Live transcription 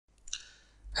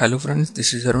Hello friends,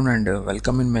 this is Arun and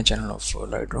welcome in my channel of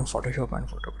Lightroom, Photoshop and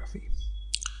Photography.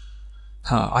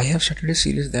 I have started a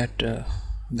series that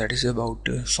is about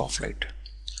soft light.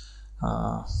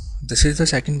 This is the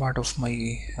second part of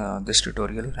my this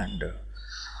tutorial, and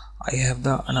I have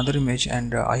the another image,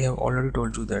 and I have already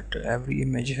told you that every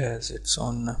image has its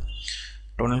own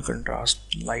tonal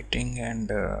contrast, lighting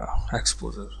and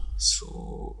exposure.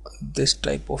 So this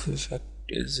type of effect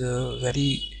is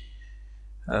very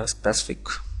specific.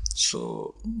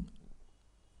 So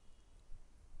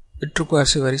it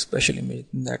requires a very special image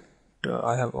that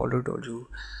I have already told you.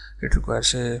 It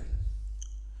requires a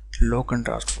low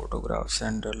contrast photographs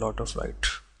and a lot of light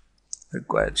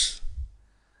requires.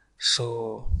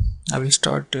 So I will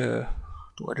start to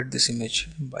edit this image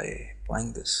by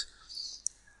applying this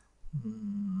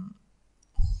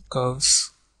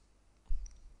curves.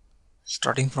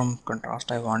 Starting from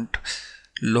contrast, I want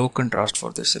low contrast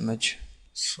for this image.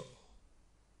 So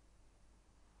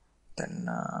then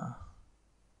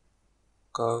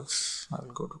curves, I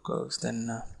will go to curves,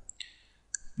 then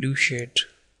blue shade,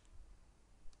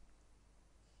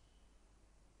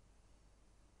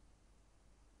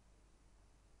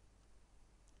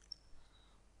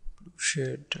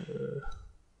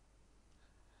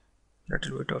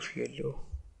 little bit of yellow.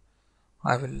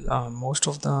 I will most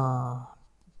of the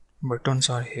buttons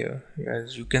are here.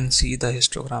 As you can see the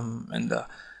histogram in the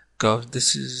curve,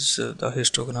 this is the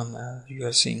histogram you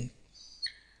are seeing.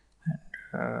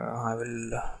 I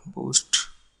will boost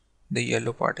the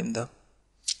yellow part in the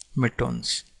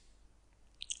midtones.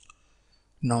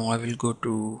 Now I will go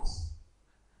to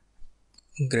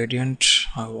gradient.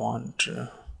 I want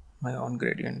my own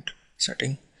gradient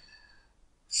setting.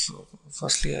 So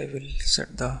firstly I will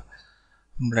set the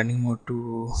blending mode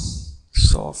to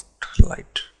soft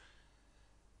light,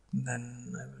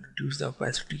 then I will reduce the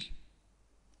opacity.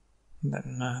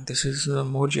 Then this is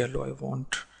more yellow. I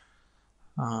want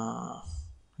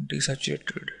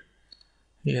desaturated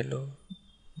yellow.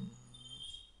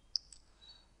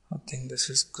 I think this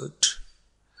is good.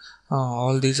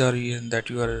 All these are that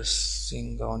you are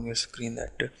seeing on your screen,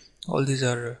 that all these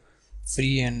are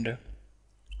free and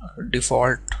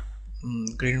default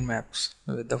green maps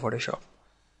with the Photoshop.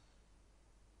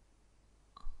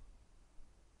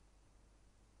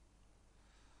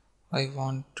 I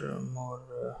want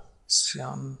more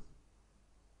cyan.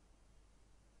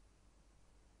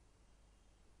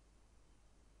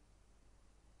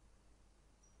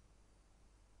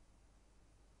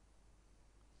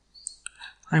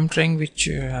 I'm trying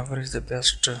whichever is the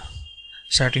best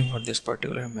setting for this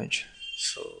particular image.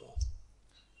 So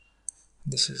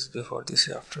this is before, this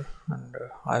is after, and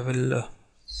I will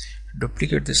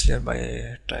duplicate this layer by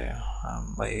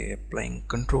applying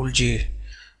Ctrl J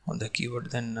on the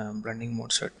keyboard, then blending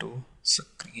mode set to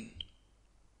screen.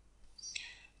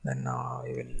 Then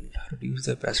I will reduce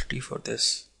the opacity for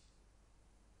this.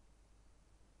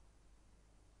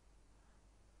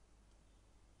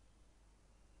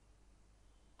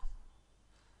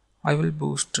 I will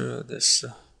boost this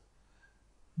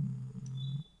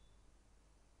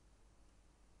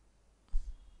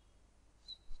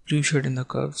blue shade in the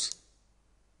curves.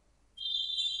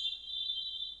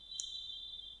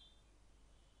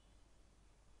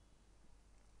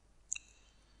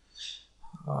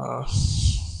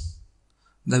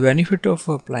 The benefit of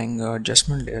applying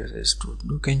adjustment layers is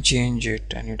you can change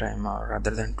it anytime rather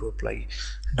than to apply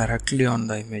directly on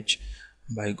the image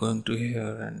by going to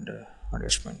here and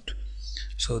adjustment.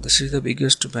 So this is the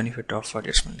biggest benefit of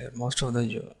adjustment layer. Most of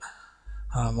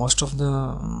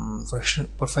the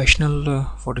professional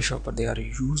Photoshopper, they are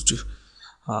used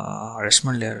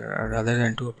adjustment layer rather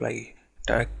than to apply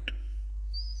direct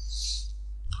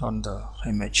on the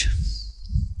image.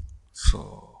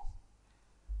 So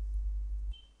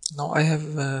now I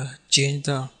have changed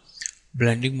the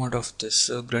blending mode of this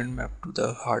grain map to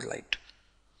the hard light.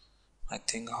 I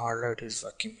think hard light is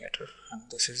working better, and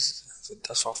this is with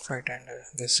the soft light, and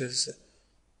this is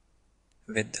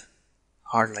with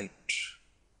hard light.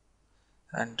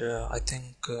 And I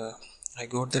think I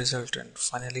got the result, and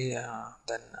finally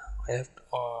then I have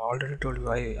already told you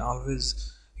I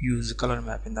always use color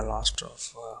map in the last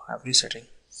of every setting.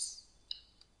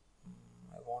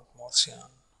 I want more cyan,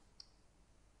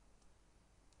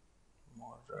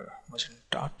 more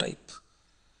magenta type.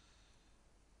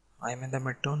 I am in the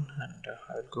midtone, and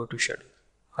I will go to shadow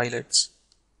highlights.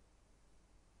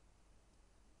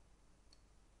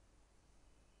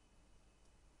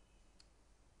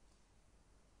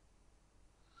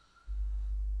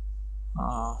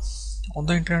 On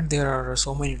the internet there are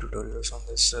so many tutorials on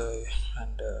this,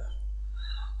 and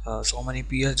so many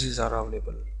PhDs are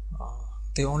available.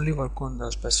 They only work on the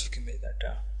specific image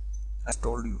that I've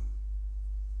told you.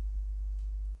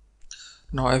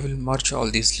 Now I will merge all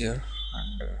these layer,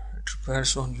 and it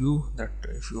requires on you that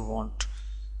if you want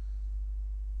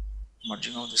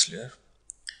merging of this layer,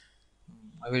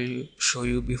 I will show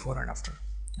you before and after.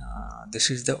 This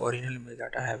is the original image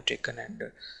that I have taken,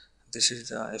 and this is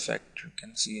the effect. You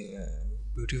can see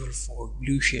beautiful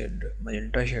blue shade,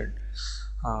 magenta shade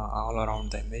all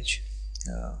around the image.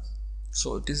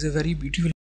 So it is a very beautiful